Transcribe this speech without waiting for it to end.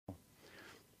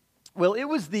Well, it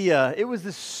was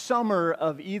the summer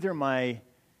of either my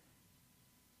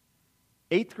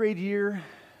 8th grade year,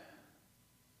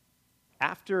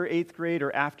 after 8th grade,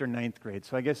 or after 9th grade.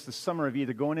 So I guess the summer of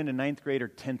either going into 9th grade or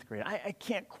 10th grade. I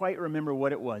can't quite remember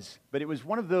what it was, but it was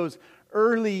one of those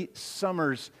early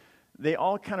summers. They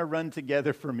all kind of run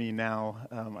together for me now.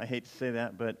 I hate to say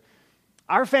that, but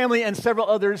our family and several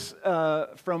others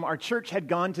from our church had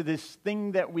gone to this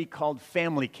thing that we called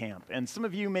family camp. And some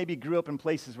of you maybe grew up in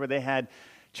places where they had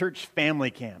church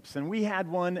family camps. And we had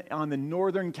one on the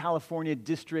Northern California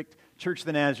District Church of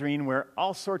the Nazarene, where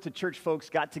all sorts of church folks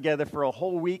got together for a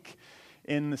whole week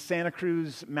in the Santa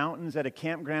Cruz Mountains at a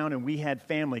campground, and we had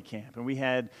family camp. And we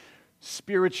had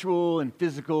spiritual and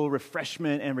physical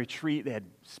refreshment and retreat. They had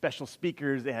special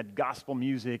speakers, they had gospel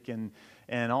music, and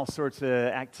all sorts of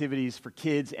activities for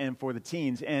kids and for the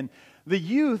teens. And the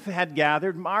youth had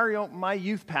gathered. Mario, my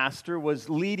youth pastor, was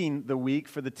leading the week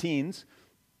for the teens.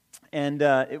 And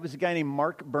it was a guy named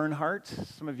Mark Bernhardt.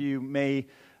 Some of you may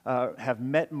have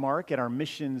met Mark at our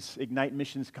Ignite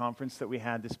Missions conference that we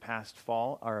had this past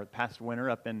fall, or past winter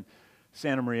up in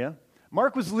Santa Maria.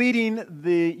 Mark was leading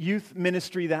the youth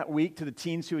ministry that week to the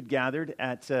teens who had gathered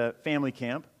at family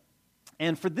camp.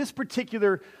 And for this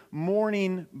particular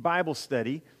morning Bible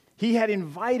study, he had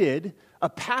invited a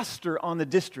pastor on the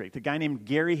district, a guy named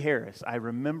Gary Harris. I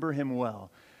remember him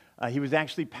well. He was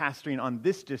actually pastoring on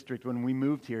this district when we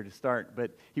moved here to start,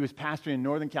 but he was pastoring in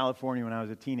Northern California when I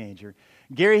was a teenager.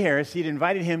 Gary Harris, he'd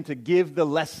invited him to give the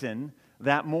lesson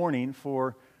that morning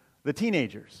for the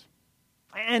teenagers.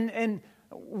 And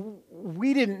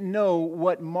we didn't know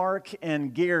what Mark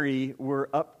and Gary were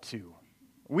up to.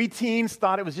 We teens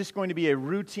thought it was just going to be a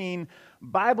routine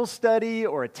Bible study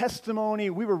or a testimony.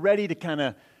 We were ready to kind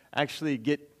of actually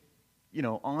get,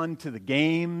 on to the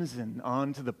games and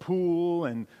on to the pool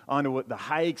and on to the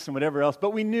hikes and whatever else. But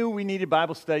we knew we needed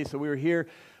Bible study, so we were here.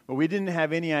 But we didn't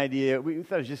have any idea. We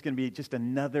thought it was just going to be just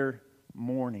another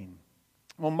morning.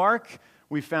 Well, Mark,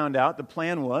 we found out, the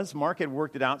plan was, Mark had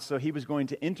worked it out, so he was going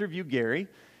to interview Gary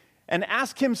and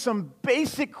ask him some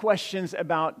basic questions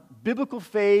about biblical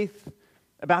faith,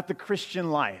 about the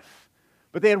Christian life.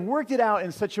 But they had worked it out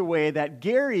in such a way that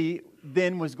Gary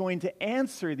then was going to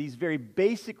answer these very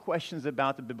basic questions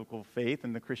about the biblical faith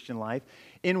and the Christian life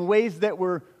in ways that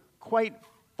were quite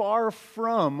far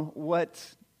from what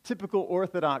typical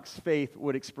Orthodox faith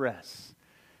would express.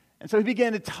 And so he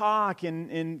began to talk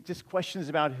in just questions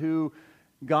about who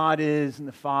God is and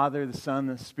the Father, the Son,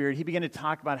 the Spirit. He began to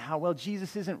talk about how, well,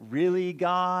 Jesus isn't really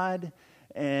God,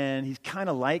 and he's kind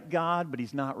of like God, but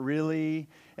he's not really.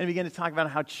 And he began to talk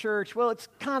about how church, well, it's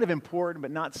kind of important,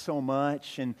 but not so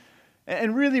much. And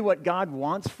really what God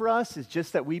wants for us is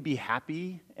just that we be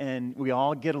happy and we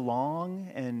all get along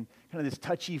and kind of this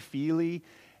touchy-feely.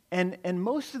 And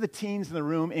most of the teens in the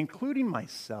room, including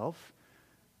myself,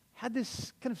 had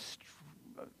this kind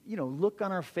of look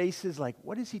on our faces like,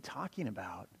 what is he talking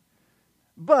about?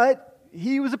 But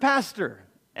he was a pastor.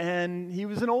 And he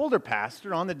was an older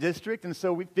pastor on the district, and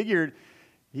so we figured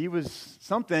he was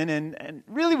something, and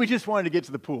really we just wanted to get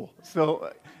to the pool.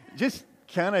 So just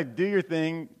kind of do your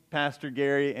thing, Pastor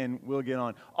Gary, and we'll get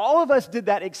on. All of us did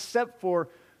that except for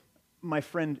my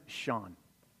friend Sean.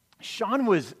 Sean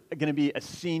was going to be a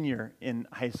senior in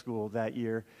high school that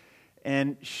year,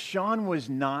 and Sean was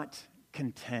not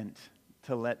content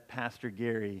to let Pastor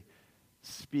Gary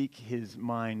speak his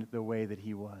mind the way that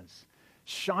he was.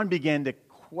 Sean began to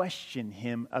question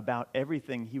him about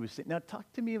everything he was saying. Now, talk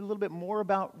to me a little bit more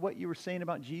about what you were saying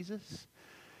about Jesus,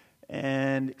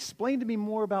 and explain to me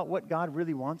more about what God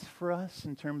really wants for us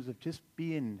in terms of just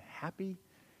being happy.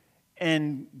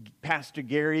 And Pastor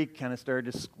Gary kind of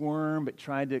started to squirm, but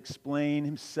tried to explain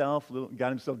himself, got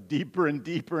himself deeper and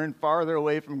deeper and farther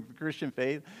away from the Christian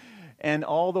faith. And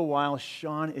all the while,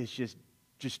 Sean is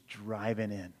just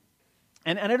driving in.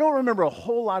 And I don't remember a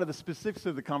whole lot of the specifics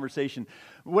of the conversation.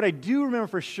 What I do remember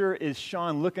for sure is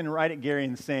Sean looking right at Gary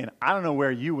and saying, I don't know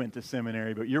where you went to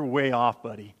seminary, but you're way off,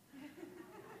 buddy.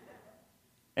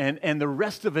 And the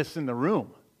rest of us in the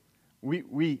room,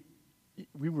 we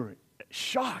were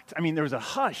shocked. I mean, there was a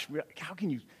hush. We're like, how can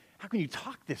you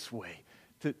talk this way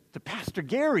to Pastor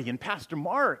Gary and Pastor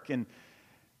Mark?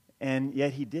 And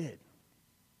yet he did.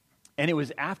 And it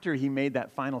was after he made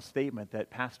that final statement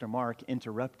that Pastor Mark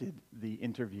interrupted the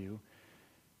interview.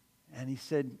 And he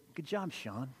said, good job,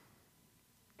 Sean.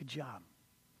 Good job.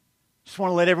 Just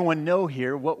want to let everyone know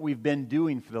here what we've been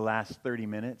doing for the last 30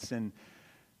 minutes. And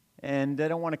I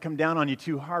don't want to come down on you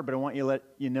too hard, but I want you to let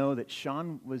you know that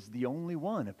Sean was the only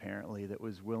one, apparently, that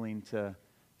was willing to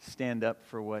stand up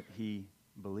for what he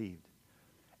believed.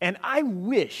 And I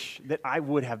wish that I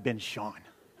would have been Sean.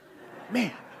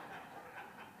 Man.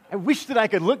 I wish that I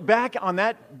could look back on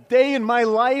that day in my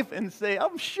life and say,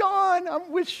 I'm Sean,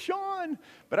 I'm with Sean.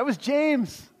 But I was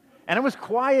James, and I was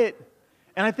quiet,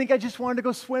 and I think I just wanted to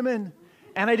go swimming,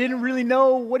 and I didn't really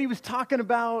know what he was talking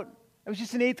about. I was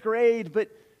just in 8th grade, but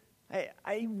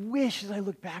I wish, as I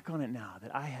look back on it now,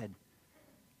 that I had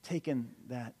taken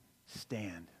that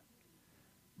stand.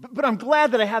 But I'm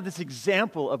glad that I have this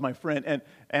example of my friend,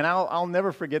 and I'll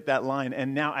never forget that line.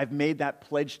 And now I've made that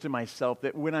pledge to myself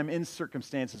that when I'm in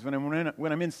circumstances, when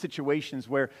I'm in situations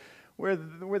where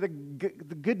the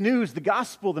good news, the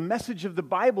gospel, the message of the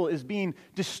Bible is being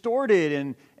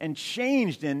distorted and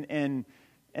changed and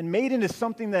made into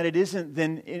something that it isn't,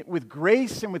 then with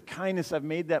grace and with kindness, I've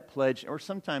made that pledge, or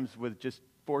sometimes with just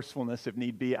forcefulness if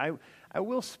need be. I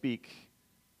will speak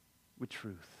with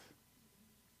truth.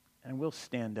 And will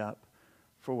stand up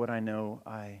for what I know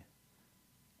I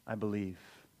believe.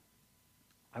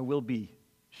 I will be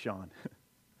Sean.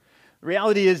 The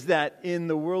reality is that in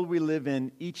the world we live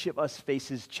in, each of us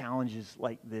faces challenges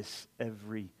like this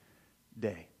every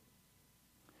day.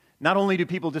 Not only do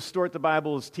people distort the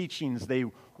Bible's teachings, they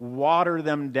water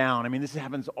them down. I mean, this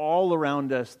happens all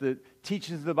around us. The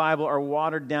teachings of the Bible are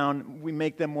watered down. We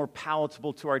make them more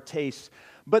palatable to our tastes.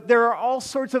 But there are all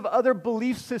sorts of other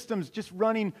belief systems just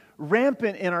running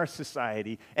rampant in our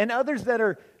society, and others that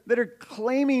are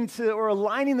claiming to or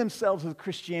aligning themselves with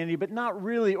Christianity, but not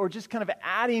really, or just kind of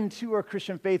adding to our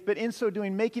Christian faith, but in so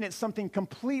doing, making it something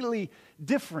completely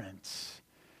different.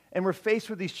 And we're faced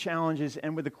with these challenges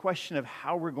and with the question of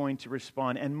how we're going to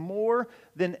respond. And more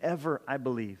than ever, I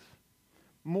believe,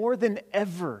 more than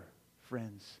ever,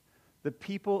 friends, the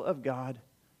people of God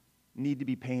need to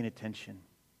be paying attention.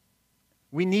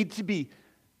 We need to be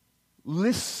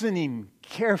listening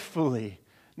carefully,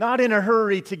 not in a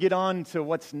hurry to get on to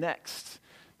what's next,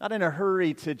 not in a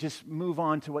hurry to just move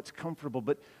on to what's comfortable,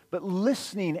 but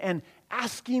listening and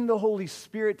asking the Holy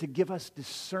Spirit to give us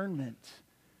discernment,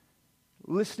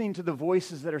 listening to the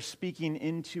voices that are speaking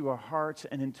into our hearts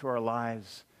and into our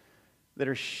lives, that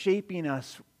are shaping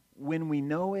us when we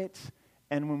know it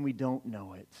and when we don't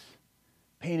know it.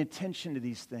 Paying attention to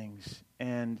these things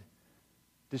and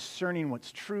discerning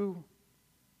what's true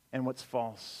and what's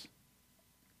false.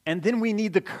 And then we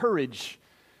need the courage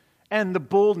and the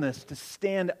boldness to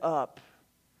stand up.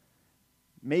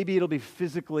 Maybe it'll be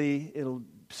physically, it'll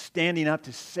standing up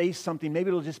to say something. Maybe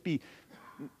it'll just be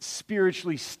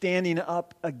spiritually standing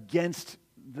up against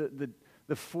the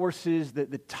forces,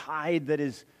 the tide that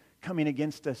is coming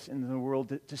against us in the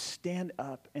world, to stand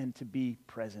up and to be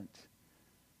present,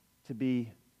 to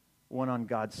be one on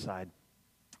God's side.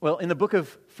 Well, in the book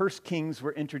of 1 Kings,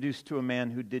 we're introduced to a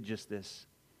man who did just this.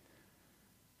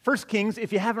 1 Kings,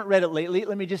 if you haven't read it lately,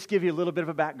 let me just give you a little bit of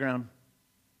a background.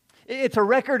 It's a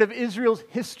record of Israel's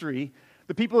history,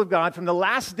 the people of God, from the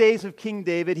last days of King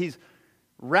David. He's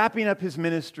wrapping up his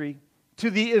ministry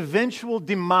to the eventual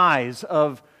demise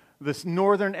of the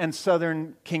northern and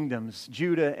southern kingdoms,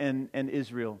 Judah and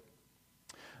Israel.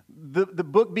 The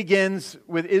book begins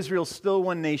with Israel still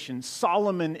one nation.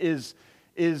 Solomon is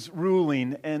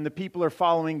ruling, and the people are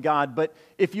following God. But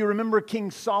if you remember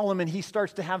King Solomon, he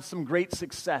starts to have some great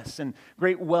success and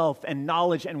great wealth and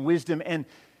knowledge and wisdom,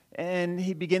 and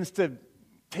he begins to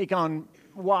take on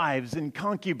wives and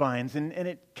concubines, and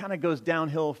it kind of goes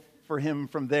downhill for him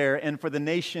from there, and for the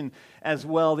nation as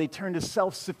well. They turn to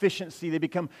self-sufficiency. They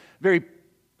become very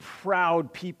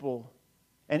proud people.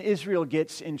 And Israel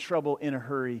gets in trouble in a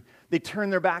hurry. They turn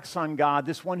their backs on God,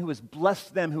 this one who has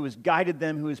blessed them, who has guided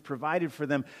them, who has provided for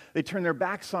them. They turn their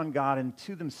backs on God and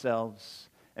to themselves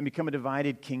and become a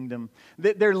divided kingdom.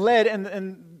 They're led,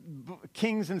 and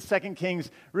Kings and 2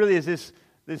 Kings really is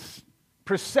this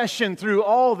procession through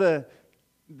all the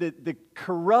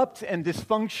corrupt and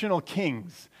dysfunctional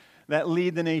kings that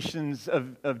lead the nations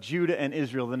of Judah and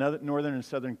Israel, the northern and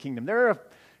southern kingdom. There are a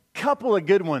couple of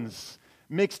good ones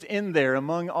mixed in there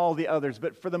among all the others,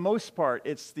 but for the most part,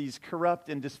 it's these corrupt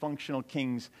and dysfunctional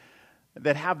kings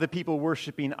that have the people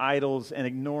worshiping idols and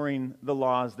ignoring the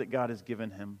laws that God has given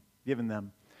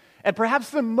them. And perhaps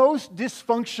the most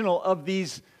dysfunctional of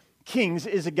these kings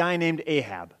is a guy named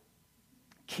Ahab.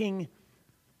 King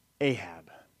Ahab.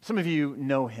 Some of you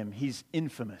know him. He's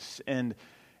infamous, and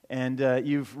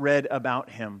you've read about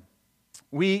him.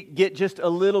 We get just a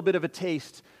little bit of a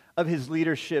taste of his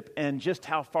leadership and just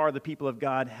how far the people of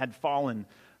God had fallen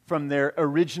from their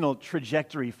original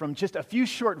trajectory, from just a few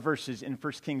short verses in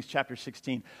 1 Kings chapter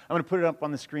 16. I'm going to put it up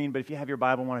on the screen, but if you have your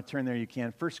Bible and want to turn there, you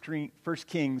can. 1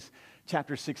 Kings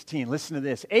chapter 16. Listen to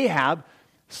this. Ahab,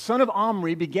 son of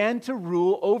Omri, began to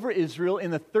rule over Israel in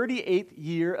the 38th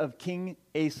year of King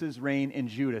Asa's reign in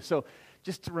Judah. So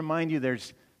just to remind you,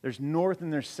 there's There's north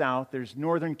and there's south. There's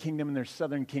northern kingdom and there's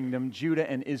southern kingdom, Judah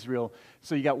and Israel.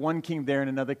 So you got one king there and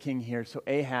another king here. So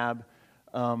Ahab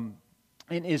in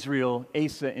Israel,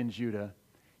 Asa in Judah.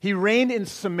 He reigned in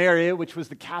Samaria, which was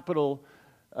the capital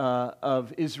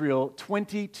of Israel,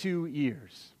 22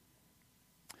 years.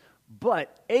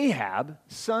 But Ahab,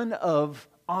 son of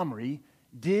Omri,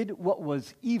 did what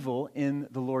was evil in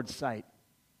the Lord's sight,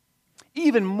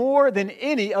 even more than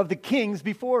any of the kings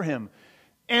before him.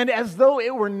 And as though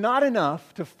it were not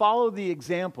enough to follow the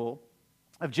example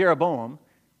of Jeroboam,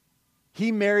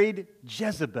 he married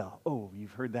Jezebel. Oh,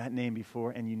 you've heard that name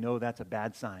before, and you know that's a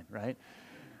bad sign, right?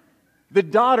 The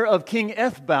daughter of King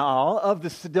Ethbaal of the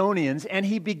Sidonians, and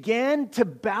he began to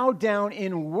bow down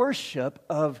in worship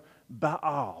of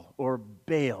Baal, or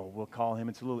Baal, we'll call him.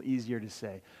 It's a little easier to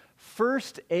say.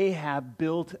 First, Ahab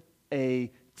built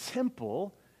a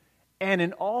temple and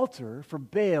an altar for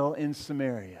Baal in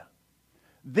Samaria.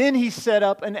 Then he set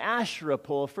up an Asherah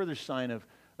pole, a further sign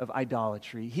of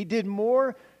idolatry. He did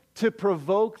more to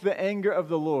provoke the anger of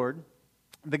the Lord,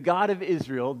 the God of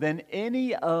Israel, than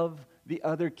any of the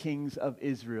other kings of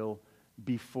Israel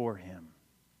before him.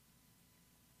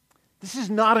 This is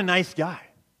not a nice guy.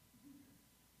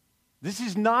 This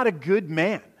is not a good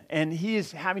man, and he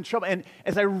is having trouble. And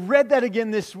as I read that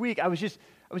again this week, I was just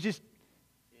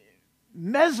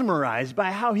mesmerized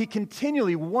by how he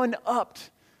continually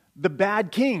one-upped the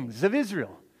bad kings of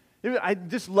Israel. I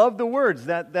just love the words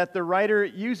that the writer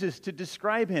uses to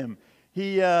describe him.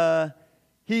 He did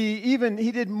evil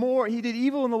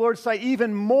in the Lord's sight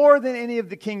even more than any of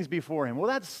the kings before him. Well,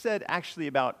 that's said actually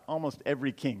about almost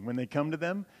every king. When they come to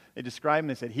them, they describe him,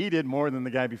 they said, he did more than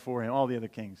the guy before him, all the other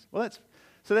kings. Well,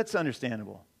 that's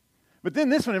understandable. But then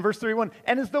this one in verse 31,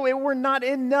 and as though it were not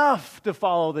enough to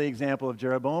follow the example of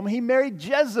Jeroboam, he married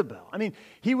Jezebel. I mean,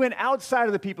 he went outside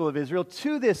of the people of Israel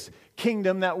to this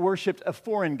kingdom that worshipped a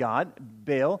foreign god,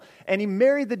 Baal, and he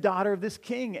married the daughter of this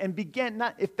king and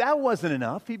if that wasn't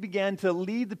enough, he began to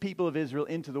lead the people of Israel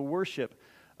into the worship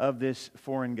of this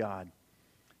foreign god.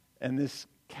 And this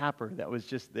capper that was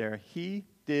just there, he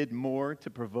did more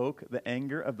to provoke the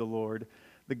anger of the Lord,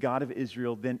 the God of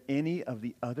Israel, than any of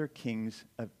the other kings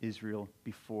of Israel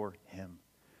before him.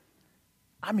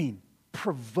 I mean,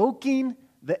 provoking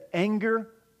the anger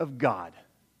of God.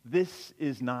 This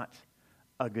is not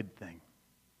a good thing.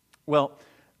 Well,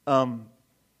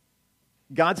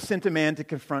 God sent a man to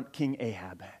confront King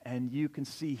Ahab, and you can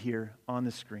see here on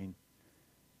the screen.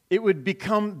 It would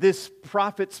become this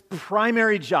prophet's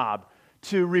primary job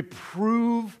to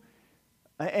reprove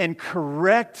and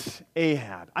correct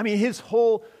Ahab. I mean, his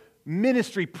whole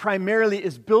ministry primarily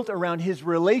is built around his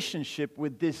relationship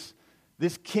with this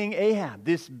King Ahab,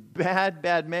 this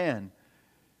bad man.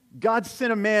 God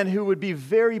sent a man who would be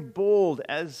very bold,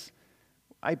 as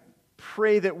I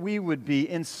pray that we would be,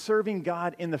 in serving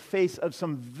God in the face of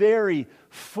some very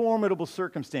formidable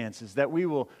circumstances that we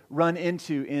will run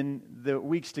into in the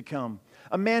weeks to come.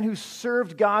 A man who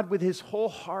served God with his whole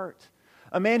heart.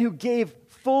 A man who gave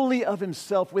fully of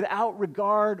himself without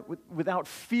regard, without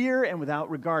fear, and without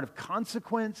regard of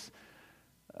consequence,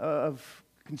 of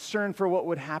concern for what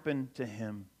would happen to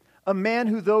him. A man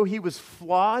who, though he was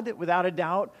flawed, without a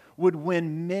doubt, would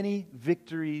win many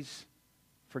victories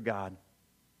for God.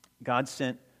 God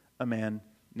sent a man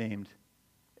named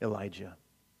Elijah.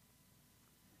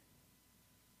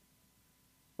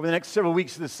 Over the next several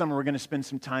weeks of this summer, we're going to spend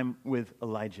some time with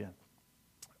Elijah.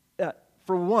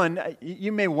 For one,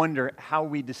 you may wonder how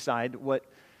we decide what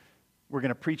we're going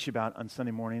to preach about on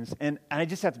Sunday mornings. And I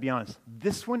just have to be honest,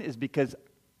 this one is because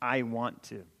I want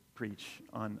to preach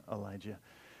on Elijah.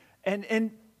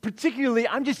 And particularly,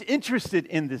 I'm just interested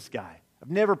in this guy.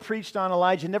 I've never preached on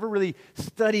Elijah, never really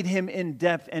studied him in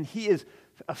depth, and he is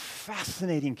a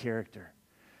fascinating character.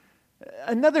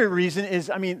 Another reason is,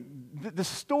 the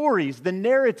stories, the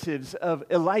narratives of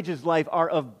Elijah's life are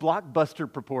of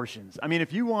blockbuster proportions. I mean,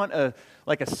 if you want a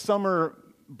summer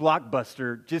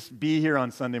blockbuster, just be here on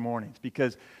Sunday mornings,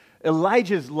 because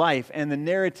Elijah's life and the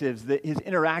narratives, his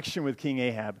interaction with King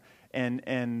Ahab and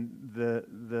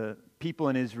the people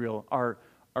in Israel are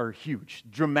huge,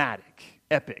 dramatic,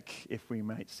 epic, if we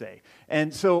might say.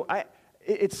 And so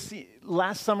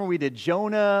last summer we did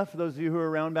Jonah, for those of you who were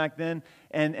around back then,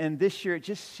 and this year it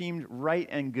just seemed right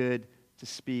and good to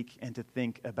speak and to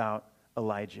think about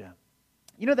Elijah.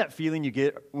 You know that feeling you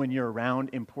get when you're around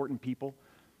important people?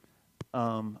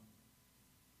 I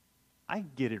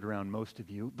get it around most of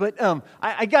you, but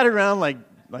I got it around like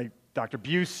Dr.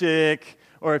 Busick,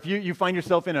 or if you find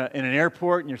yourself in an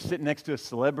airport and you're sitting next to a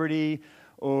celebrity,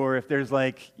 or if there's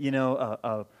a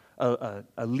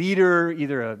leader,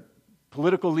 either a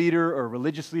political leader or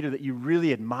religious leader that you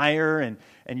really admire,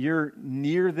 and you're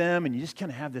near them, and you just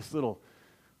kind of have this little,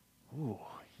 ooh,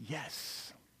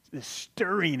 yes, this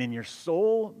stirring in your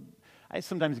soul. I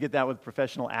sometimes get that with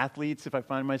professional athletes if I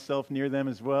find myself near them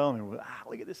as well. And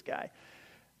look at this guy.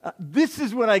 This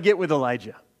is what I get with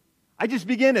Elijah. I just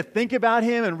begin to think about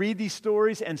him and read these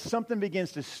stories, and something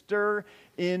begins to stir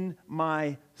in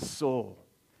my soul.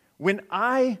 When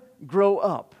I grow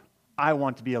up, I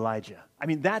want to be Elijah. I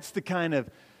mean, that's the kind of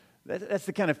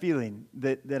feeling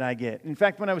that I get. In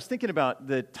fact, when I was thinking about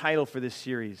the title for this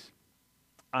series,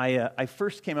 I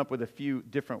first came up with a few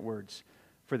different words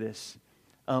for this.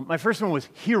 My first one was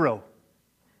hero,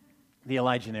 the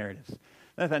Elijah narratives.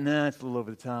 And I thought, nah, it's a little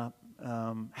over the top.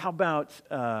 How about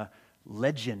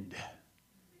legend?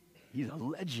 He's a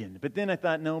legend. But then I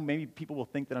thought, no, maybe people will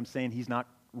think that I'm saying he's not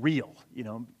real,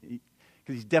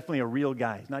 because he's definitely a real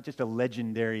guy. He's not just a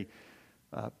legendary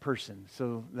person.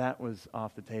 So that was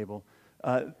off the table.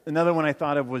 Another one I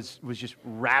thought of was just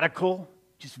radical,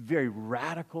 just very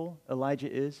radical Elijah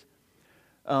is.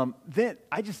 Then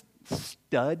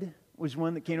stud was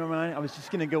one that came to my mind. I was just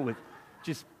going to go with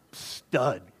just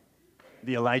stud,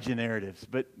 the Elijah narratives.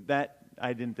 But that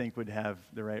I didn't think would have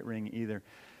the right ring either.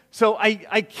 So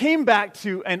I came back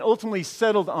to and ultimately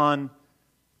settled on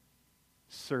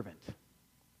servant.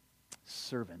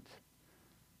 Servant.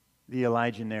 The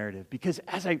Elijah narrative. Because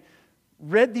as I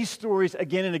read these stories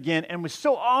again and again and was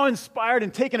so awe-inspired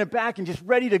and taken aback and just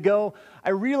ready to go,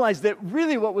 I realized that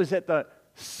really what was at the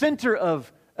center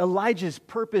of Elijah's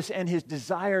purpose and his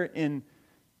desire in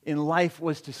life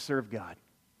was to serve God.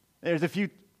 There's a few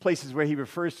places where he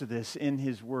refers to this in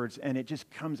his words, and it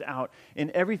just comes out in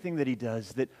everything that he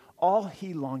does, that all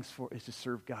he longs for is to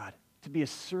serve God, to be a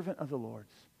servant of the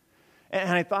Lord's. And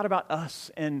I thought about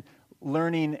us and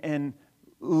learning and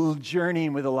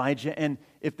journeying with Elijah, and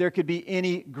if there could be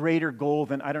any greater goal,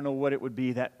 then I don't know what it would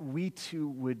be, that we too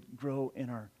would grow in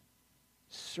our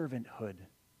servanthood.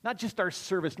 Not just our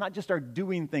service, not just our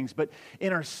doing things, but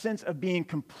in our sense of being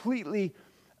completely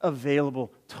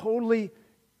available, totally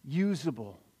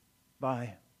usable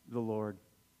by the Lord.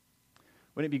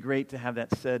 Wouldn't it be great to have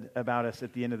that said about us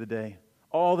at the end of the day?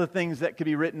 All the things that could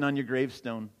be written on your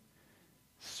gravestone.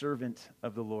 Servant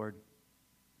of the Lord.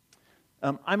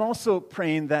 I'm also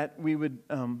praying that we would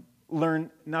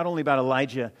learn not only about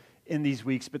Elijah in these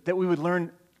weeks, but that we would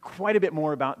learn quite a bit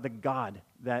more about the God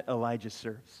that Elijah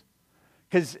serves.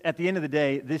 Because at the end of the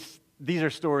day, these are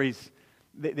stories,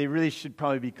 they really should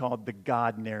probably be called the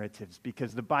God narratives,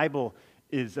 because the Bible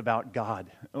is about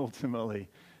God, ultimately.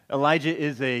 Elijah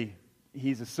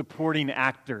he's a supporting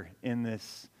actor in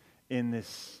this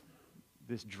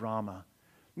drama.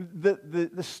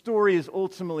 The story is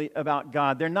ultimately about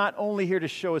God. They're not only here to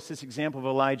show us this example of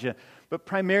Elijah, but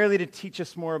primarily to teach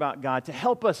us more about God, to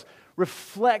help us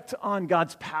reflect on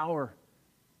God's power,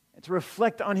 and to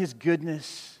reflect on His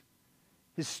goodness,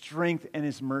 His strength, and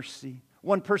His mercy.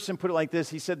 One person put it like this.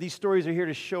 He said, these stories are here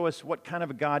to show us what kind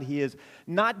of a God He is,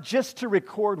 not just to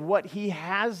record what He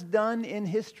has done in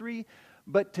history,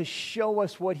 but to show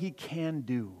us what He can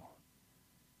do,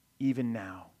 even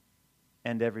now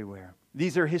and everywhere.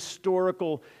 These are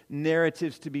historical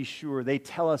narratives, to be sure. They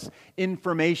tell us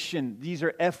information. These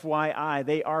are FYI.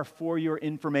 They are for your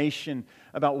information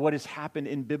about what has happened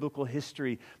in biblical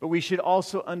history. But we should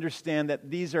also understand that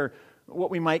these are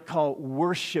what we might call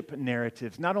worship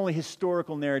narratives. Not only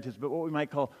historical narratives, but what we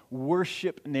might call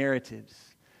worship narratives.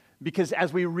 Because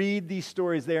as we read these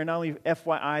stories, they are not only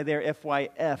FYI, they are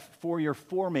FYF, for your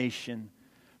formation.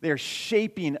 They are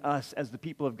shaping us as the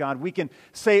people of God. We can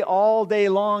say all day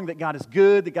long that God is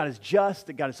good, that God is just,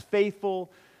 that God is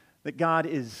faithful, that God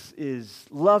is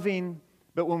loving.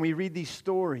 But when we read these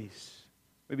stories,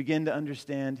 we begin to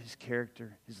understand His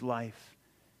character, His life,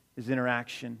 His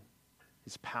interaction,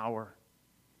 His power,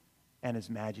 and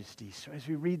His majesty. So as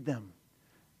we read them,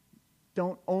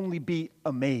 don't only be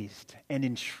amazed and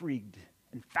intrigued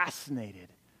and fascinated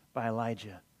by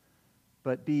Elijah,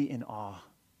 but be in awe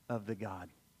of the God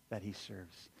that He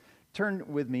serves. Turn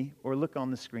with me or look on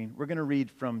the screen. We're going to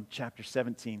read from chapter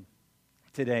 17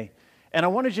 today. And I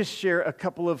want to just share a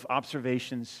couple of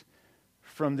observations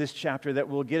from this chapter that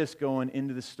will get us going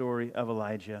into the story of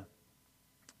Elijah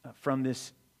from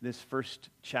this first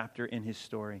chapter in his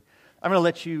story. I'm going to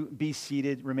let you be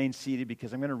seated, remain seated,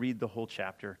 because I'm going to read the whole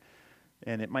chapter,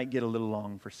 and it might get a little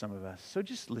long for some of us. So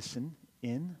just listen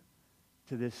in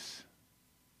to this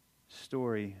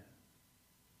story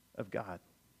of God.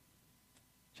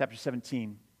 Chapter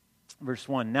 17, verse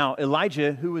 1. Now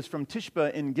Elijah, who was from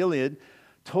Tishbe in Gilead,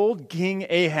 told King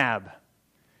Ahab,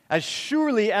 as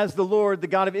surely as the Lord, the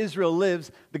God of Israel, lives,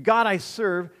 the God I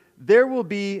serve, there will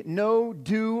be no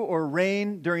dew or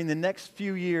rain during the next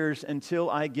few years until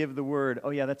I give the word.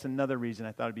 Oh yeah, that's another reason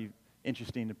I thought it'd be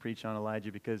interesting to preach on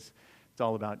Elijah, because it's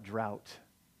all about drought.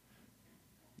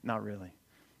 Not really.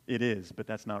 It is, but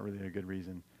that's not really a good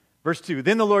reason. Verse 2,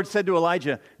 then the Lord said to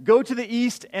Elijah, go to the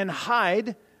east and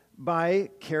hide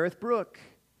by Kerith Brook,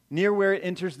 near where it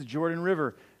enters the Jordan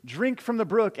River. Drink from the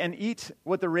brook and eat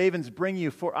what the ravens bring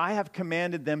you, for I have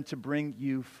commanded them to bring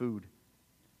you food.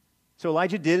 So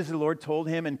Elijah did as the Lord told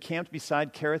him and camped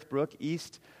beside Kerith Brook,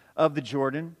 east of the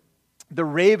Jordan. The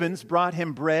ravens brought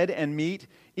him bread and meat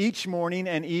each morning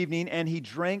and evening, and he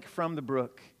drank from the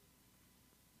brook.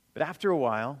 But after a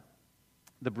while,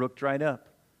 the brook dried up,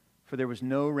 for there was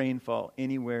no rainfall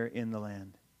anywhere in the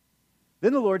land.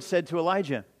 Then the Lord said to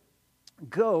Elijah,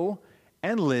 go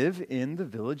and live in the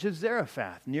village of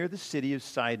Zarephath, near the city of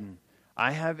Sidon.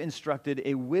 I have instructed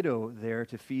a widow there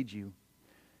to feed you.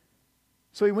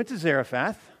 So he went to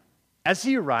Zarephath. As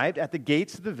he arrived at the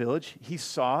gates of the village, he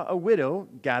saw a widow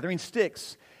gathering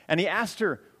sticks. And he asked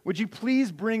her, would you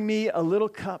please bring me a little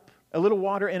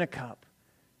water in a cup?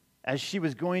 As she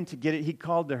was going to get it, he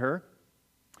called to her,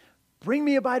 bring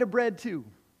me a bite of bread too.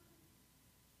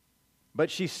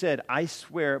 But she said, I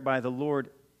swear by the Lord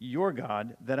your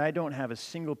God that I don't have a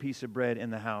single piece of bread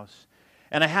in the house.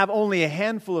 And I have only a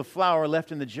handful of flour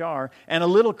left in the jar and a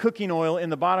little cooking oil in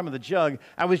the bottom of the jug.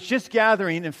 I was just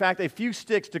gathering, in fact, a few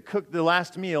sticks to cook the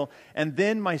last meal, and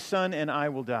then my son and I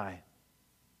will die.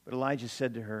 But Elijah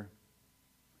said to her,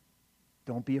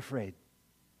 don't be afraid.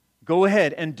 Go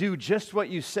ahead and do just what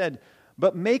you said,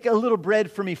 but make a little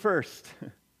bread for me first.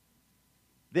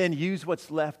 Then use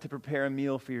what's left to prepare a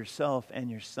meal for yourself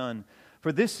and your son.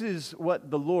 For this is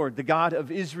what the Lord, the God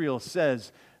of Israel,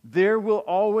 says, there will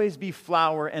always be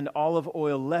flour and olive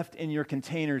oil left in your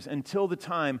containers until the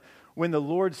time when the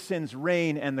Lord sends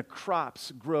rain and the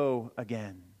crops grow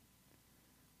again.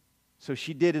 So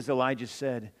she did as Elijah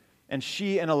said, and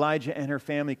she and Elijah and her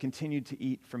family continued to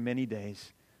eat for many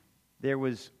days. There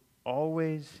was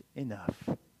always enough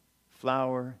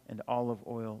flour and olive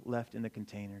oil left in the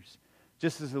containers,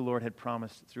 just as the Lord had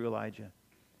promised through Elijah.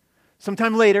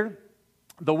 Sometime later,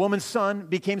 the woman's son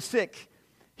became sick.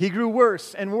 He grew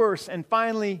worse, and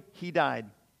finally he died.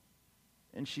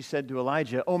 And she said to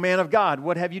Elijah, O man of God,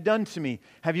 what have you done to me?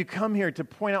 Have you come here to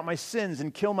point out my sins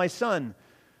and kill my son?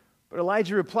 But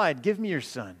Elijah replied, give me your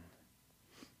son.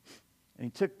 And he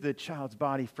took the child's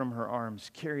body from her arms,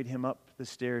 carried him up the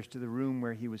stairs to the room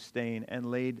where he was staying,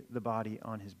 and laid the body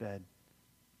on his bed.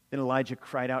 Then Elijah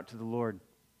cried out to the Lord,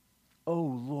 O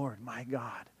Lord, my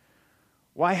God,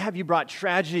 why have you brought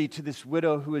tragedy to this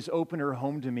widow who has opened her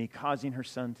home to me, causing her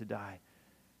son to die?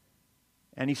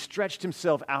 And he stretched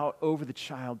himself out over the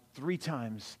child 3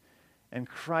 times and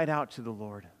cried out to the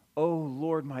Lord, O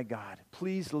Lord, my God,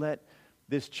 please let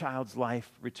this child's life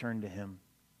return to him.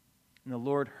 And the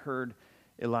Lord heard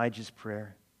Elijah's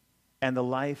prayer, and the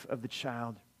life of the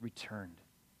child returned,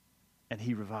 and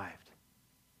he revived.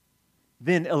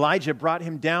 Then Elijah brought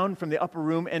him down from the upper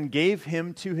room and gave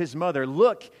him to his mother.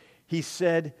 Look, he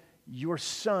said, your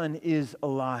son is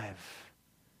alive.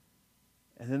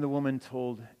 And then the woman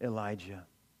told Elijah,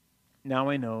 now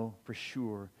I know for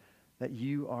sure that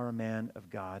you are a man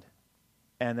of God,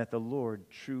 and that the Lord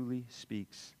truly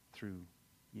speaks through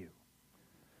you.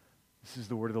 This is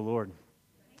the word of the Lord.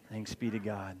 Thanks be to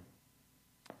God.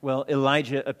 Well,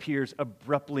 Elijah appears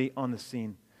abruptly on the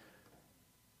scene.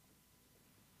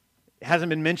 It hasn't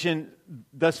been mentioned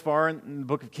thus far in the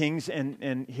book of Kings,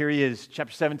 and here he is,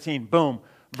 chapter 17. Boom,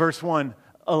 verse 1,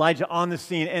 Elijah on the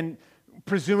scene. And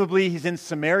presumably he's in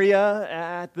Samaria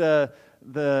at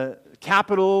the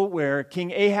capital where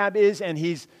King Ahab is, and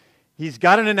he's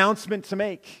got an announcement to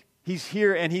make. He's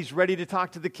here, and he's ready to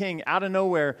talk to the king out of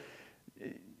nowhere.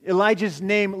 Elijah's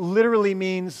name literally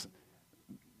means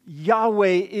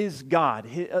Yahweh is God.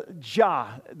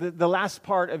 Jah, the last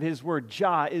part of his word,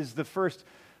 Jah, is the first,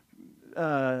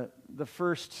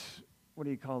 what do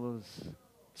you call those?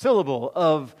 Syllable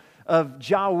of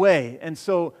Yahweh. And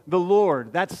so the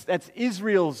Lord, that's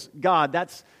Israel's God.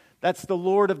 That's the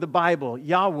Lord of the Bible,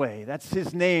 Yahweh. That's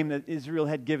his name that Israel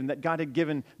had given, that God had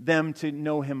given them to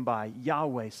know him by,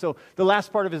 Yahweh. So the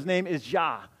last part of his name is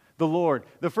Jah, the Lord.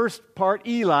 The first part,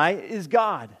 Eli, is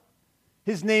God.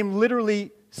 His name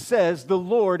literally says the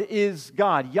Lord is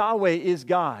God. Yahweh is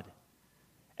God.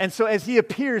 And so as he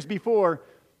appears before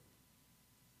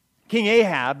King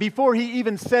Ahab, before he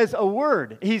even says a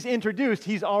word, he's introduced,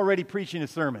 he's already preaching a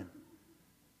sermon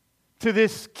to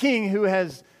this king who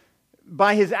has,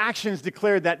 by his actions,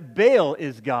 declared that Baal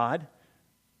is God.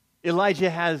 Elijah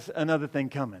has another thing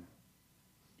coming.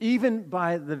 Even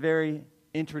by the very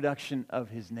introduction of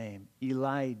his name,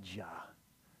 Elijah.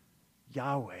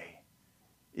 Yahweh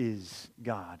is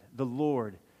God. The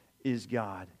Lord is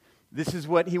God. This is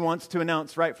what he wants to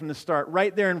announce right from the start,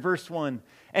 right there in verse 1.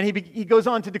 And he goes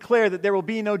on to declare that there will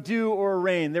be no dew or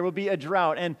rain. There will be a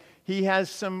drought. And he has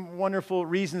some wonderful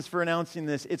reasons for announcing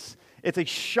this. It's a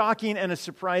shocking and a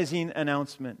surprising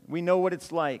announcement. We know what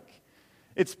it's like.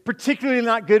 It's particularly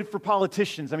not good for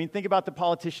politicians. I mean, think about the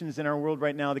politicians in our world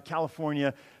right now. The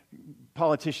California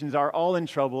politicians are all in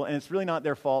trouble, and it's really not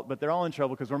their fault, but they're all in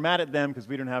trouble because we're mad at them because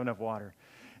we don't have enough water.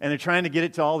 And they're trying to get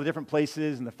it to all the different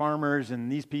places and the farmers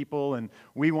and these people, and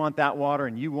we want that water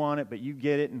and you want it, but you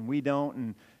get it and we don't,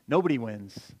 and nobody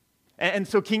wins. And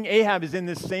so King Ahab is in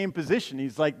this same position.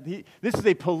 He's like, this is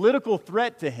a political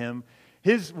threat to him.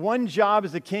 His one job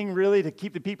as a king, really, to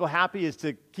keep the people happy is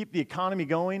to keep the economy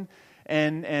going.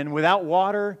 And without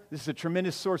water, this is a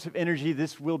tremendous source of energy.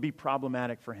 This will be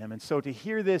problematic for him. And so to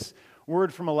hear this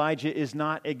word from Elijah is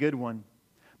not a good one.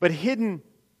 But hidden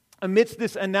amidst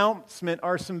this announcement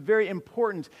are some very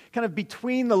important, kind of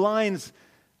between the lines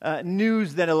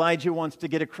news that Elijah wants to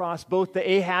get across, both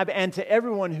to Ahab and to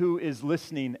everyone who is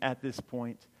listening at this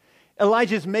point.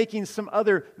 Elijah is making some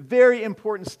other very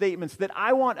important statements that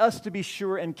I want us to be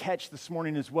sure and catch this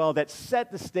morning as well, that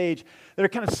set the stage, that are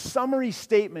kind of summary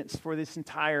statements for this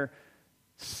entire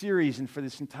series and for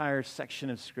this entire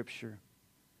section of Scripture.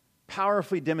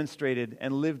 Powerfully demonstrated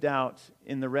and lived out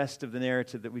in the rest of the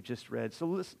narrative that we just read. So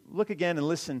let's look again and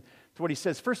listen to what he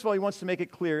says. First of all, he wants to make it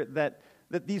clear that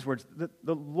these words, that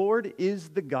the Lord is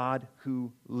the God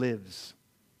who lives.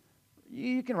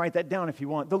 You can write that down if you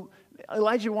want.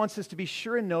 Elijah wants us to be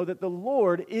sure and know that the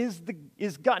Lord is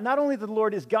God. Not only the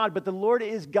Lord is God, but the Lord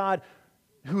is God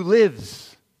who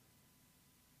lives.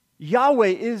 Yahweh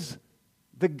is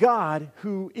the God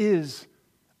who is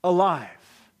alive.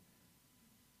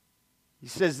 He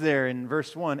says there in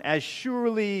verse 1, as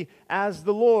surely as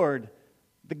the Lord,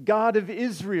 the God of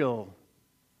Israel,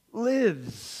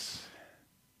 lives.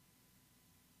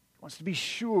 He wants to be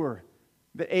sure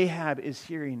that Ahab is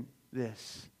hearing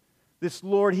this. This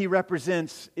Lord he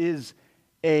represents is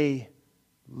a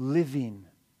living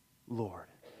Lord,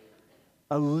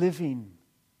 a living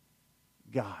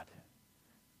God.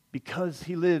 Because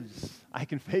he lives, I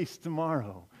can face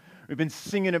tomorrow. We've been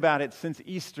singing about it since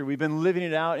Easter. We've been living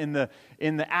it out in the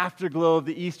afterglow of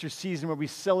the Easter season where we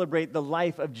celebrate the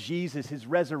life of Jesus, his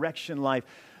resurrection life.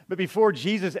 But before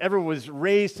Jesus ever was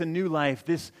raised to new life,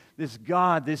 this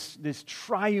God, this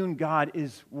triune God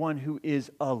is one who is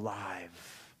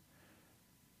alive.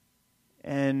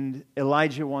 And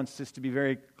Elijah wants this to be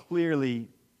very clearly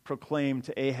proclaimed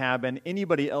to Ahab and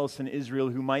anybody else in Israel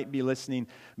who might be listening.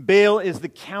 Baal is the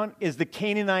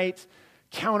Canaanite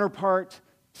counterpart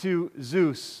to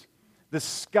Zeus, the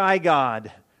sky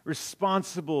god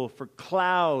responsible for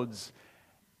clouds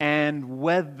and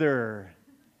weather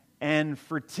and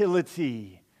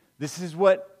fertility. This is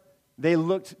what they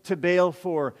looked to Baal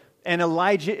for. And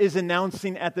Elijah is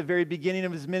announcing at the very beginning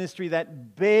of his ministry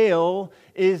that Baal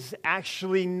is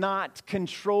actually not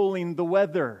controlling the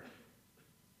weather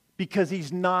because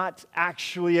he's not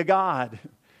actually a god.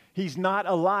 He's not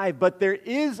alive, but there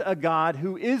is a God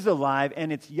who is alive,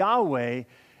 and it's Yahweh.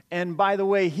 And by the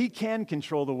way, he can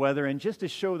control the weather. And just to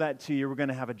show that to you, we're going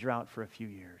to have a drought for a few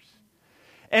years.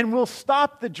 And we'll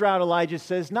stop the drought, Elijah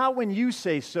says, not when you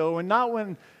say so, and not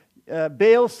when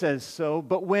Baal says so,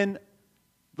 but when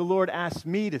the Lord asked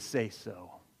me to say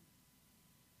so.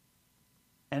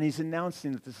 And he's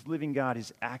announcing that this living God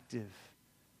is active.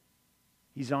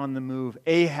 He's on the move.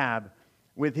 Ahab,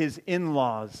 with his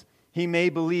in-laws, he may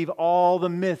believe all the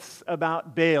myths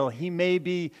about Baal. He may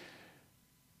be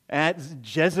at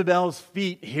Jezebel's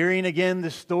feet, hearing again the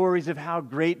stories of how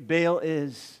great Baal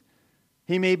is.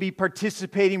 He may be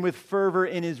participating with fervor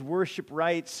in his worship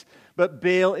rites, but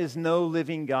Baal is no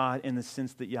living God in the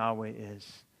sense that Yahweh is.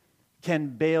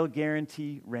 Can Baal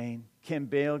guarantee rain? Can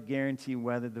Baal guarantee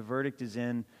weather? The verdict is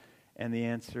in, and the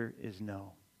answer is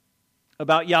no.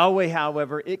 About Yahweh,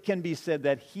 however, it can be said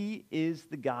that he is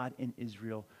the God in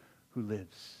Israel who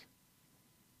lives.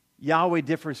 Yahweh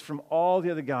differs from all the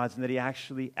other gods in that he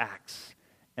actually acts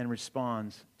and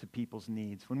responds to people's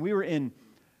needs. When we were in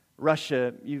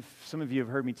Russia, some of you have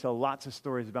heard me tell lots of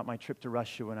stories about my trip to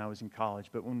Russia when I was in college.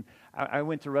 But when I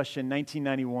went to Russia in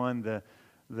 1991,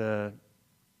 the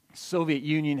Soviet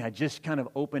Union had just kind of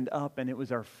opened up, and it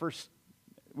was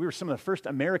we were some of the first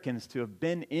Americans to have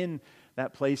been in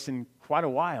that place in quite a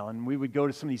while. And we would go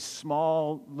to some of these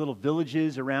small little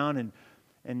villages around,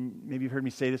 and maybe you've heard me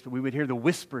say this, but we would hear the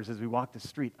whispers as we walked the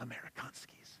street,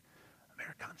 Amerikanskis,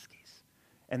 Amerikanskis.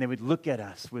 and they would look at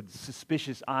us with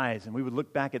suspicious eyes, and we would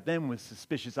look back at them with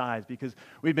suspicious eyes because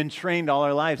we'd been trained all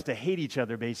our lives to hate each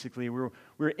other, basically.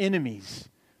 We're enemies,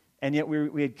 and yet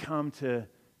we had come to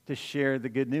share the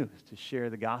good news, to share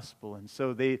the gospel. And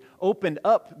so they opened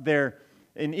up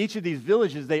in each of these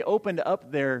villages, they opened up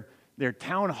their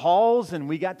town halls, and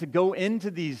we got to go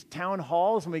into these town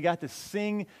halls, and we got to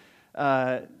sing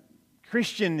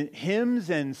Christian hymns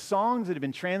and songs that have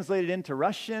been translated into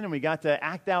Russian, and we got to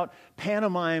act out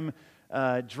pantomime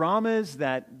dramas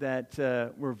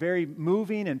that were very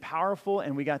moving and powerful,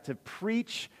 and we got to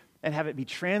preach and have it be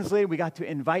translated. We got to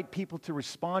invite people to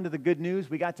respond to the good news.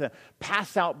 We got to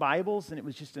pass out Bibles, and it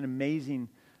was just an amazing,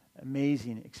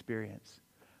 amazing experience.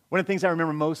 One of the things I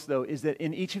remember most, though, is that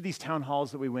in each of these town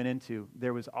halls that we went into,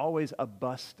 there was always a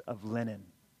bust of Lenin.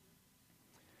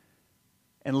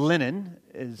 And Lenin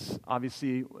is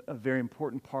obviously a very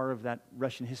important part of that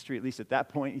Russian history, at least at that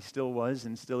point. He still was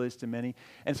and still is to many.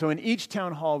 And so in each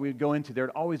town hall we would go into, there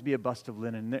would always be a bust of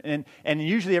Lenin. And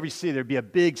usually every city there'd be a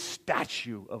big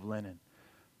statue of Lenin.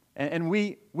 And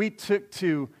we took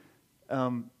to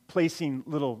placing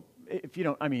little, if you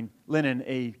don't, I mean,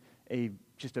 Lenin,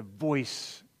 just a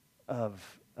voice of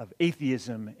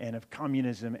atheism and of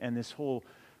communism and this whole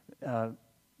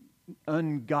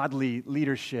ungodly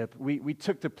leadership. We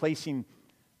took to placing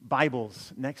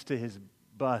Bibles next to his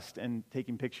bust and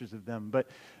taking pictures of them.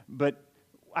 But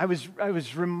I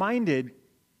was reminded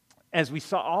as we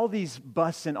saw all these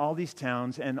busts in all these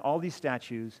towns and all these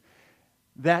statues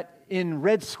that in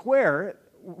Red Square,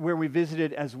 where we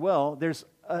visited as well, there's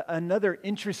another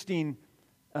interesting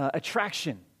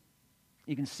attraction.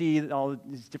 You can see all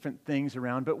these different things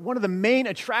around, but one of the main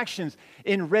attractions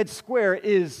in Red Square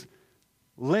is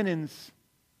Lenin's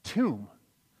tomb.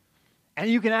 And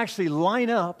you can actually line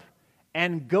up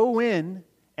and go in,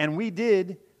 and we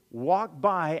did walk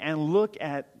by and look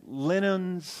at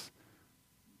Lenin's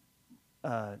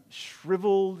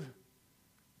shriveled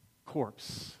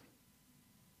corpse.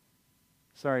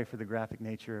 Sorry for the graphic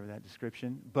nature of that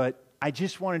description, but I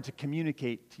just wanted to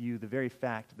communicate to you the very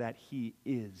fact that he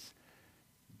is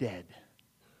dead.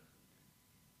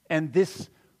 And this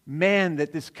man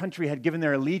that this country had given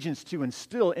their allegiance to and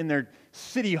still in their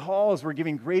city halls were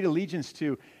giving great allegiance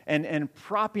to and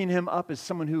propping him up as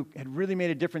someone who had really made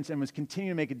a difference and was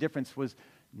continuing to make a difference was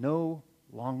no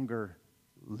longer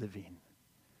living.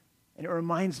 And it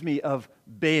reminds me of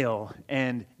Baal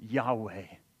and Yahweh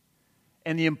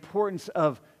and the importance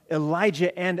of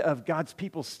Elijah and of God's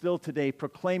people still today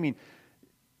proclaiming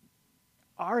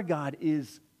our God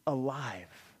is alive.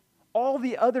 All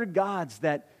the other gods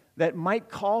that might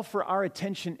call for our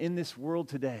attention in this world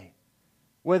today,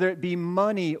 whether it be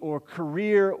money or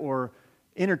career or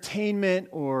entertainment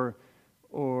or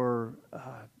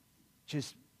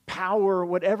just power,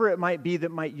 whatever it might be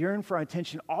that might yearn for our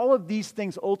attention, all of these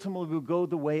things ultimately will go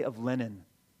the way of Lenin.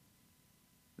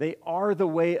 They are the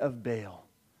way of Baal.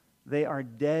 They are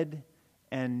dead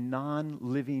and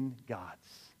non-living gods.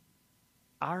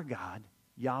 Our God,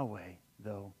 Yahweh,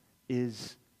 though,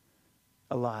 is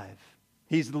alive.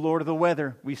 He's the Lord of the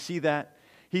weather. We see that.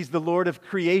 He's the Lord of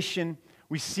creation.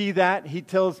 We see that. He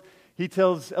tells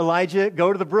Elijah,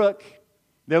 go to the brook.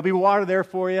 There'll be water there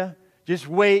for you. Just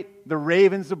wait. The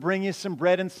ravens will bring you some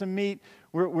bread and some meat.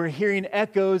 We're hearing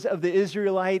echoes of the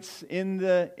Israelites in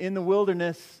the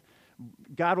wilderness.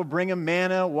 God will bring them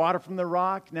manna, water from the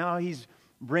rock. Now he's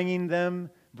bringing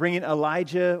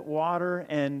Elijah water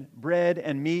and bread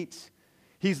and meat.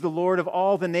 He's the Lord of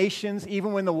all the nations.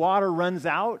 Even when the water runs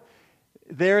out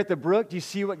there at the brook, do you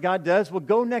see what God does? Well,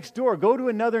 go next door. Go to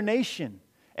another nation.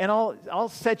 And I'll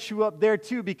set you up there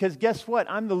too, because guess what?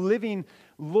 I'm the living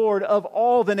Lord of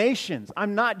all the nations.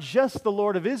 I'm not just the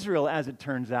Lord of Israel, as it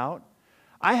turns out.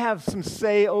 I have some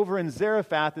say over in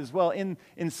Zarephath as well. In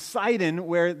Sidon,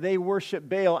 where they worship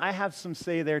Baal, I have some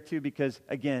say there too, because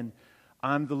again,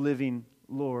 I'm the living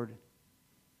Lord.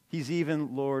 He's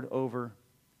even Lord over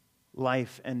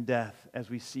life and death, as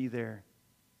we see there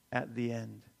at the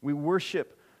end. We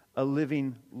worship a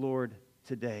living Lord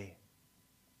today.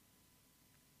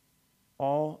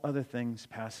 All other things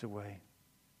pass away.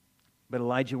 But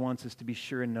Elijah wants us to be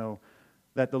sure and know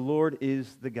that the Lord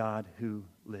is the God who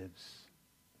lives.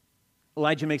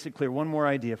 Elijah makes it clear. One more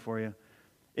idea for you.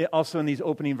 Also in these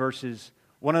opening verses,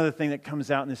 one other thing that comes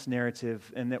out in this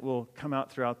narrative and that will come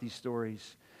out throughout these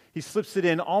stories. He slips it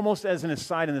in almost as an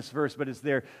aside in this verse, but it's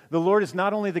there. The Lord is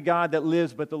not only the God that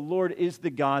lives, but the Lord is the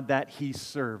God that he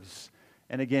serves.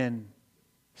 And again,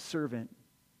 servant.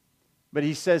 But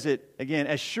he says it again,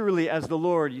 as surely as the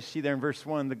Lord, you see there in verse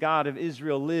 1, the God of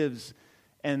Israel lives,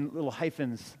 and little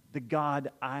hyphens, the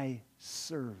God I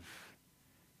serve.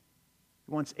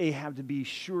 He wants Ahab to be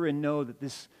sure and know that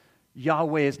this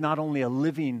Yahweh is not only a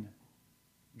living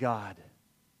God,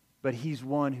 but he's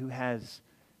one who has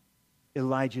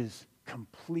Elijah's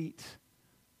complete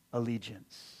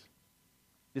allegiance.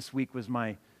 This week was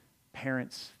my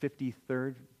parents'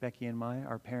 53rd, Becky and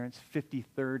our parents'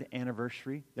 53rd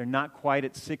anniversary. They're not quite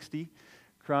at 60,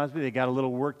 Crosby. They got a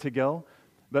little work to go.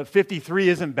 But 53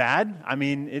 isn't bad. I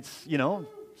mean, it's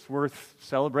worth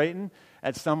celebrating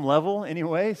at some level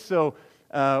anyway. So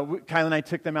Kyle and I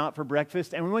took them out for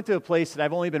breakfast, and we went to a place that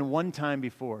I've only been one time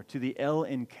before, to the El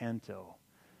Encanto.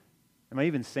 Am I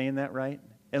even saying that right?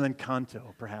 El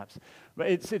Encanto, perhaps. But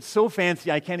it's so fancy,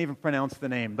 I can't even pronounce the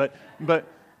name. But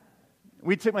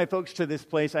we took my folks to this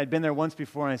place. I'd been there once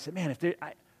before, and I said, man,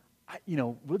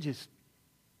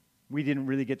 we didn't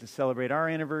really get to celebrate our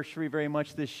anniversary very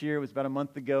much this year. It was about a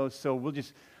month ago, so we'll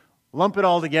just lump it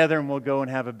all together, and we'll go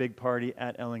and have a big party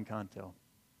at El Encanto.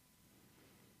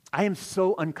 I am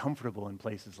so uncomfortable in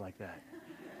places like that.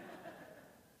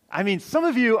 I mean, some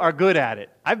of you are good at it.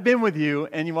 I've been with you,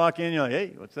 and you walk in, you're like,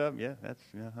 hey, what's up? Yeah, that's,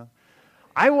 uh-huh.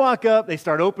 I walk up, they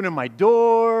start opening my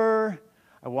door.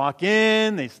 I walk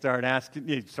in, they start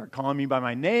calling me by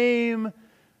my name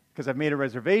because I've made a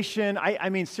reservation. I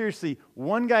mean, seriously,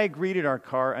 one guy greeted our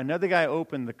car, another guy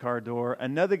opened the car door,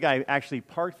 another guy actually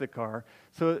parked the car.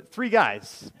 So 3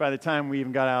 guys by the time we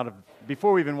even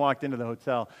before we even walked into the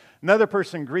hotel. Another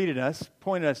person greeted us,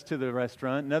 pointed us to the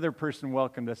restaurant. Another person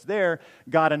welcomed us there,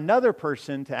 got another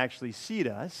person to actually seat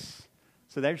us.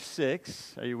 So there's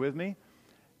 6. Are you with me?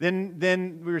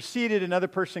 Then we were seated. Another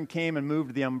person came and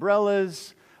moved the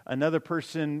umbrellas. Another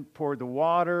person poured the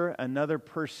water. Another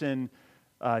person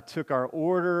took our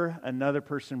order. Another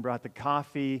person brought the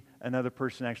coffee. Another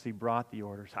person actually brought the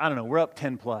orders. I don't know. We're up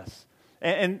 10 plus.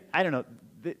 And I don't know.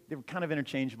 They were kind of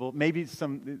interchangeable. Maybe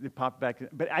they popped back.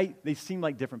 But they seemed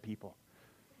like different people.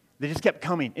 They just kept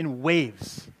coming in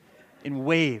waves.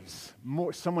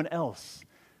 More, someone else.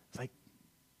 It's like,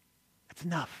 that's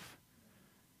enough.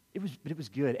 It was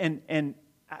good. And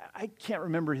I can't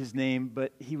remember his name,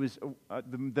 but he was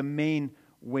the main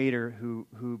waiter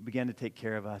who began to take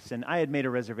care of us. And I had made a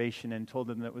reservation and told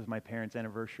them that it was my parents'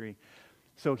 anniversary.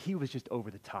 So he was just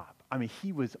over the top. I mean,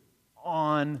 he was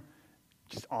on.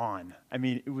 I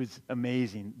mean, it was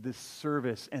amazing, the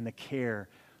service and the care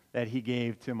that he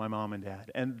gave to my mom and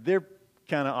dad. And they're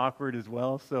kind of awkward as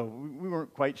well, so we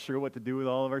weren't quite sure what to do with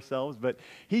all of ourselves, but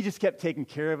he just kept taking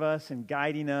care of us and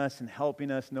guiding us and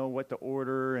helping us know what to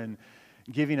order and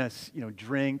giving us,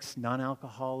 drinks,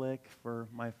 non-alcoholic for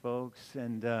my folks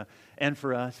and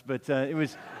for us. But it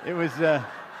was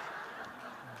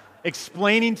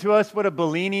explaining to us what a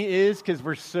Bellini is because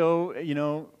we're so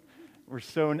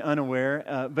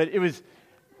unaware. But it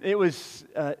was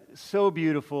so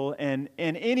beautiful, and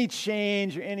any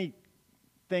change or anything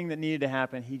that needed to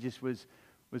happen, he just was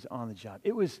on the job.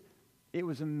 It was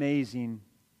amazing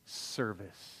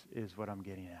service is what I'm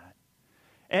getting at.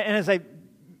 And as I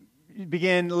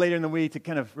began later in the week to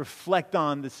kind of reflect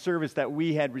on the service that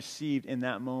we had received in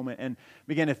that moment and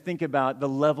began to think about the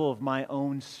level of my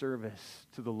own service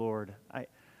to the Lord,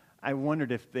 I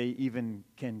wondered if they even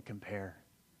can compare.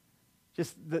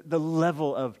 Just the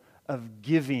level of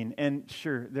giving, and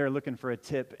sure, they're looking for a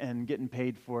tip and getting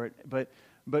paid for it,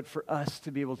 but for us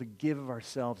to be able to give of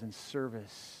ourselves in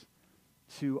service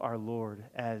to our Lord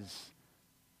as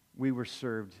we were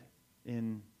served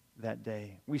in that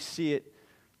day. We see it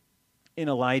in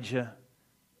Elijah,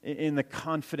 in the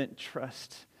confident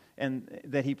trust and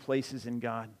that he places in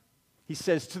God. He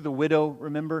says to the widow,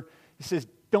 remember, he says,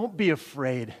 don't be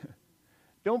afraid.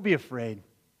 Don't be afraid.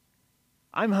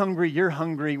 I'm hungry, you're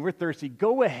hungry, we're thirsty.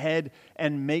 Go ahead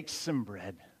and make some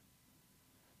bread.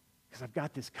 Because I've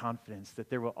got this confidence that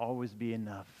there will always be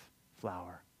enough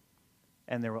flour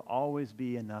and there will always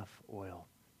be enough oil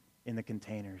in the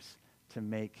containers to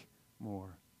make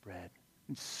more bread.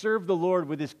 And serve the Lord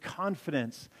with this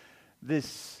confidence,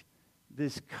 this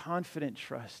confident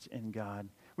trust in God.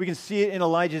 We can see it in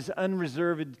Elijah's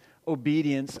unreserved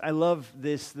obedience. I love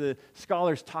this. The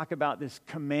scholars talk about this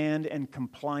command and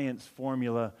compliance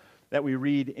formula that we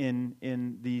read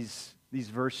in these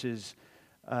verses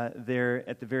there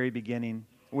at the very beginning,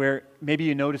 where maybe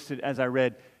you noticed it as I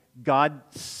read. God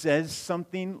says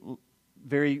something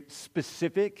very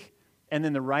specific, and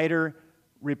then the writer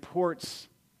reports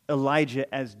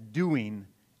Elijah as doing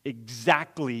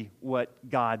exactly what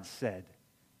God said.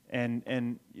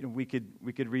 And we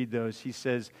could read those. He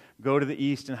says, go to the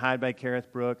east and hide by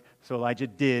Kerith Brook. So Elijah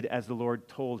did as the Lord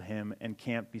told him and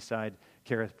camped beside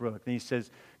Kerith Brook. Then he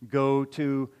says, go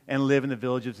to and live in the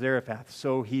village of Zarephath.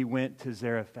 So he went to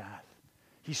Zarephath.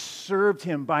 He served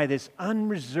him by this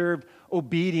unreserved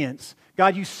obedience.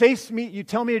 God, you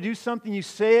tell me to do something, you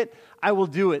say it, I will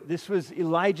do it. This was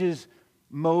Elijah's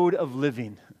mode of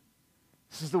living.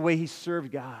 This is the way he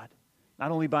served God,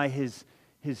 not only by his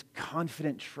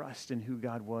confident trust in who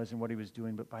God was and what he was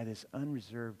doing, but by this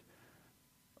unreserved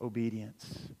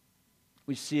obedience.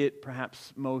 We see it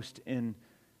perhaps most in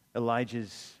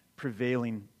Elijah's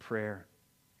prevailing prayer.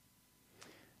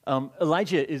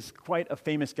 Elijah is quite a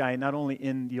famous guy, not only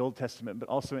in the Old Testament, but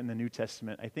also in the New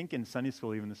Testament. I think in Sunday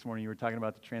school even this morning you were talking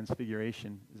about the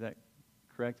Transfiguration. Is that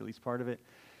correct? At least part of it.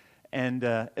 And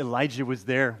Elijah was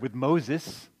there with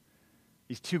Moses,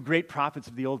 these two great prophets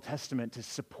of the Old Testament, to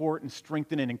support and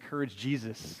strengthen and encourage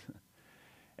Jesus.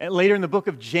 And later in the book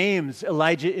of James,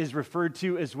 Elijah is referred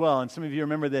to as well. And some of you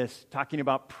remember this, talking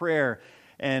about prayer.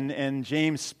 And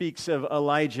James speaks of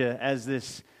Elijah as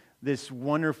this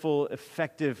wonderful,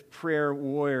 effective prayer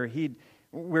warrior.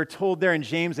 We're told there in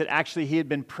James that actually he had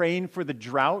been praying for the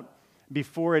drought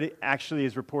before it actually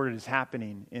is reported as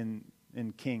happening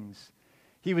in Kings.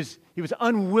 He was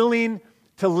unwilling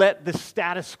to let the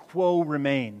status quo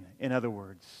remain, in other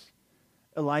words.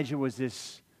 Elijah was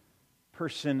this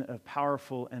person of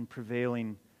powerful and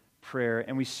prevailing prayer.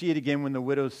 And we see it again when the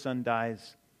widow's son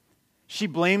dies. She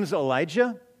blames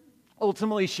Elijah.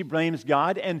 Ultimately, she blames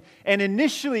God. And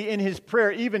initially in his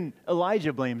prayer, even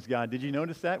Elijah blames God. Did you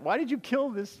notice that? Why did you kill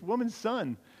this woman's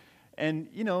son? And,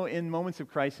 in moments of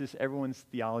crisis, everyone's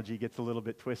theology gets a little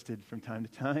bit twisted from time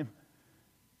to time.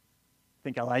 I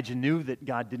think Elijah knew that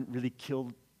God didn't really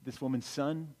kill this woman's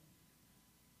son.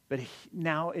 But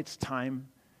now it's time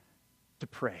to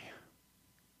pray.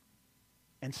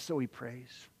 And so he prays.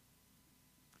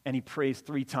 And he prays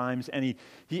 3 times. And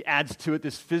he adds to it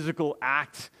this physical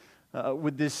act over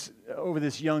this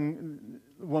young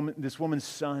woman, this woman's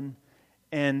son.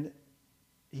 And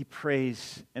he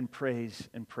prays and prays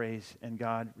and prays. And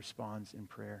God responds in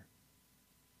prayer.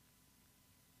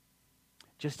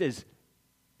 Just as,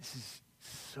 this is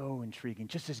so intriguing,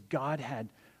 just as God had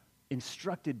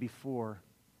instructed before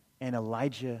and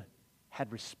Elijah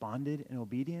had responded in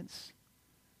obedience,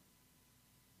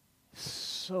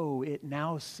 so it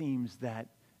now seems that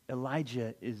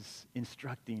Elijah is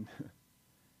instructing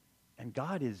and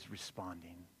God is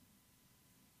responding.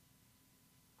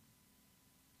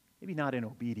 Maybe not in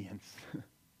obedience,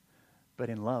 but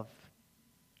in love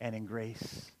and in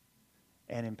grace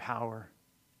and in power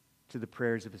to the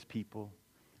prayers of his people.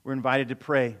 We're invited to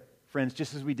pray, friends,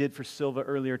 just as we did for Silva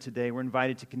earlier today. We're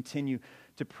invited to continue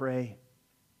to pray.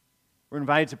 We're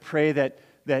invited to pray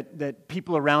that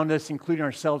people around us, including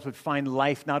ourselves, would find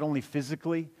life not only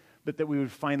physically, but that we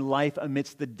would find life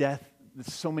amidst the death,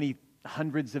 so many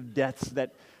hundreds of deaths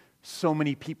that so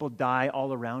many people die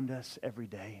all around us every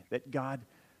day. That God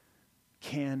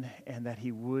can and that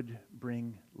he would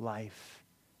bring life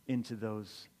into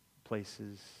those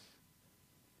places.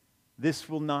 This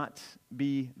will not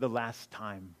be the last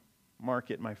time, mark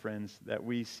it, my friends, that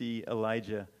we see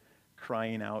Elijah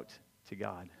crying out to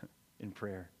God in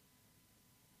prayer,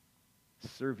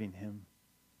 serving him.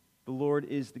 The Lord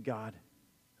is the God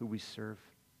who we serve.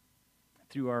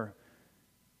 Through our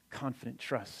confident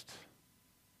trust,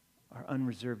 our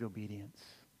unreserved obedience,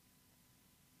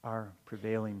 our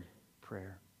prevailing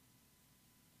prayer.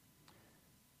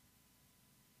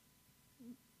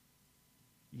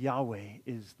 Yahweh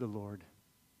is the Lord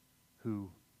who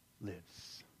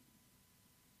lives.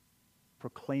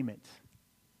 Proclaim it,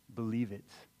 believe it,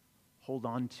 hold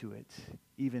on to it,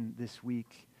 even this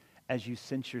week as you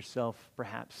sense yourself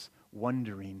perhaps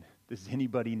wondering, does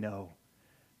anybody know?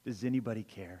 Does anybody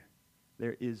care?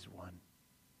 There is one.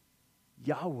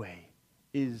 Yahweh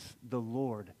is the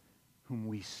Lord whom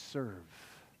we serve.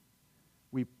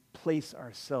 We place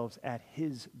ourselves at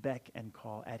his beck and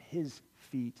call, at his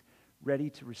feet, ready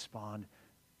to respond.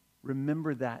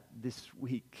 Remember that this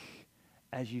week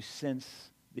as you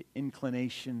sense the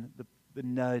inclination, the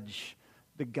nudge,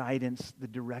 the guidance, the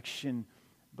direction,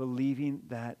 believing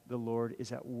that the Lord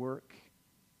is at work,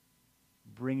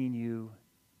 bringing you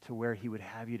to where he would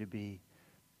have you to be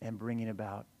and bringing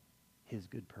about his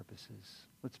good purposes.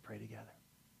 Let's pray together.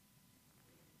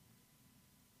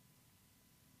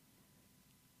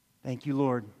 Thank you,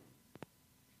 Lord.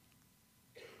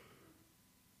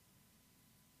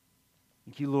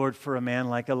 Thank you, Lord, for a man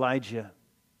like Elijah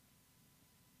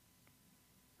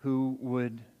who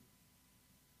would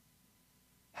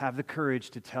have the courage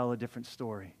to tell a different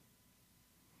story.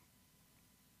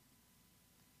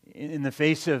 In the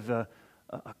face of a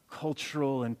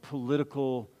cultural and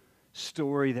political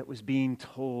story that was being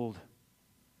told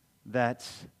that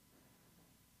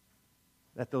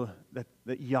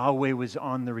Yahweh was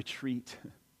on the retreat,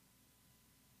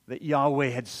 that Yahweh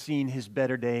had seen his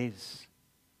better days,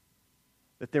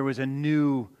 that there was a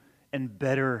new and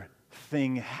better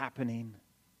thing happening,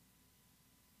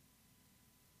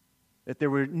 that there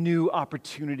were new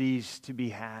opportunities to be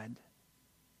had,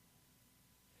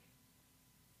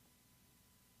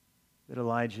 that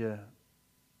Elijah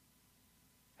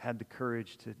had the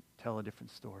courage to tell a different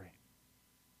story.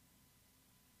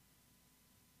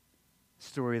 A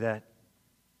story that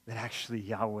actually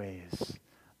Yahweh is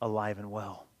alive and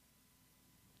well.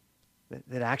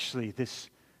 That actually this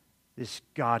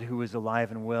God who is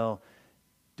alive and well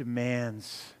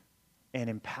demands and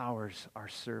empowers our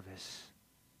service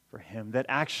for him. That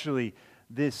actually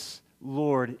this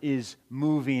Lord is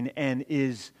moving and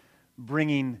is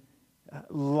bringing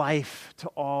life to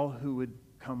all who would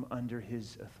come under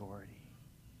his authority.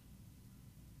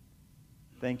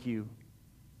 Thank you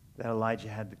that Elijah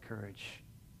had the courage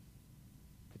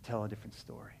to tell a different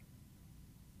story.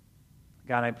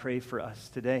 God, I pray for us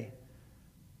today.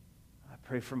 I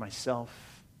pray for myself.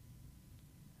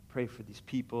 I pray for these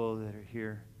people that are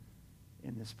here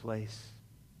in this place,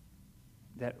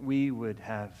 that we would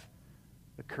have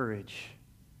the courage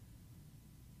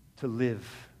to live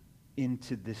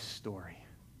into this story.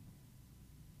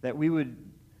 That we would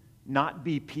not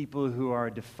be people who are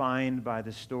defined by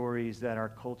the stories that our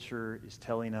culture is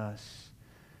telling us.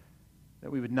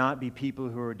 That we would not be people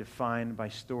who are defined by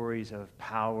stories of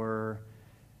power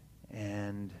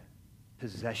and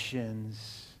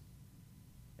possessions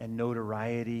and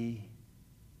notoriety.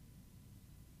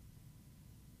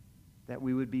 That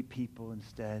we would be people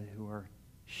instead who are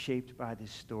shaped by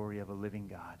this story of a living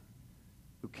God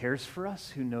who cares for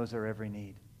us, who knows our every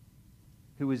need,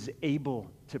 who is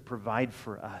able to provide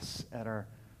for us at our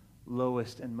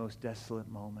lowest and most desolate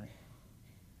moment,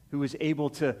 who is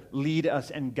able to lead us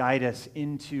and guide us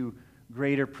into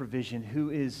greater provision,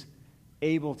 who is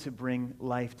able to bring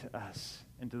life to us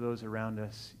and to those around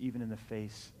us, even in the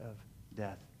face of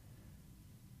death.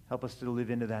 Help us to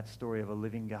live into that story of a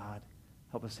living God.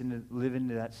 Help us to live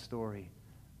into that story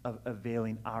of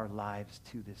availing our lives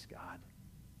to this God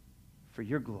for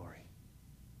your glory,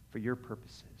 for your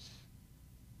purposes,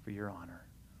 for your honor,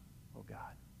 oh God.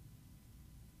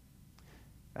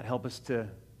 God, help us to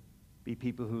be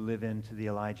people who live into the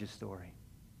Elijah story.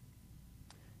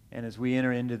 And as we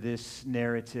enter into this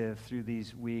narrative through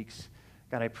these weeks,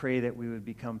 God, I pray that we would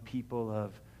become people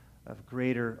of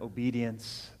greater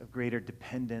obedience, of greater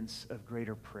dependence, of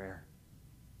greater prayer.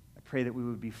 I pray that we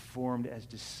would be formed as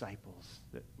disciples,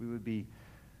 that we would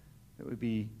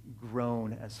be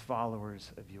grown as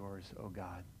followers of yours, oh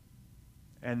God.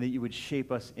 And that you would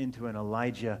shape us into an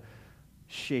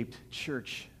Elijah-shaped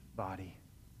church body.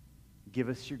 Give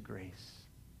us your grace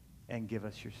and give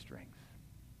us your strength.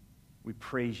 We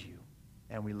praise you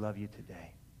and we love you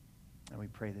today. And we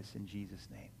pray this in Jesus'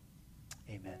 name.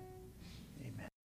 Amen. Amen.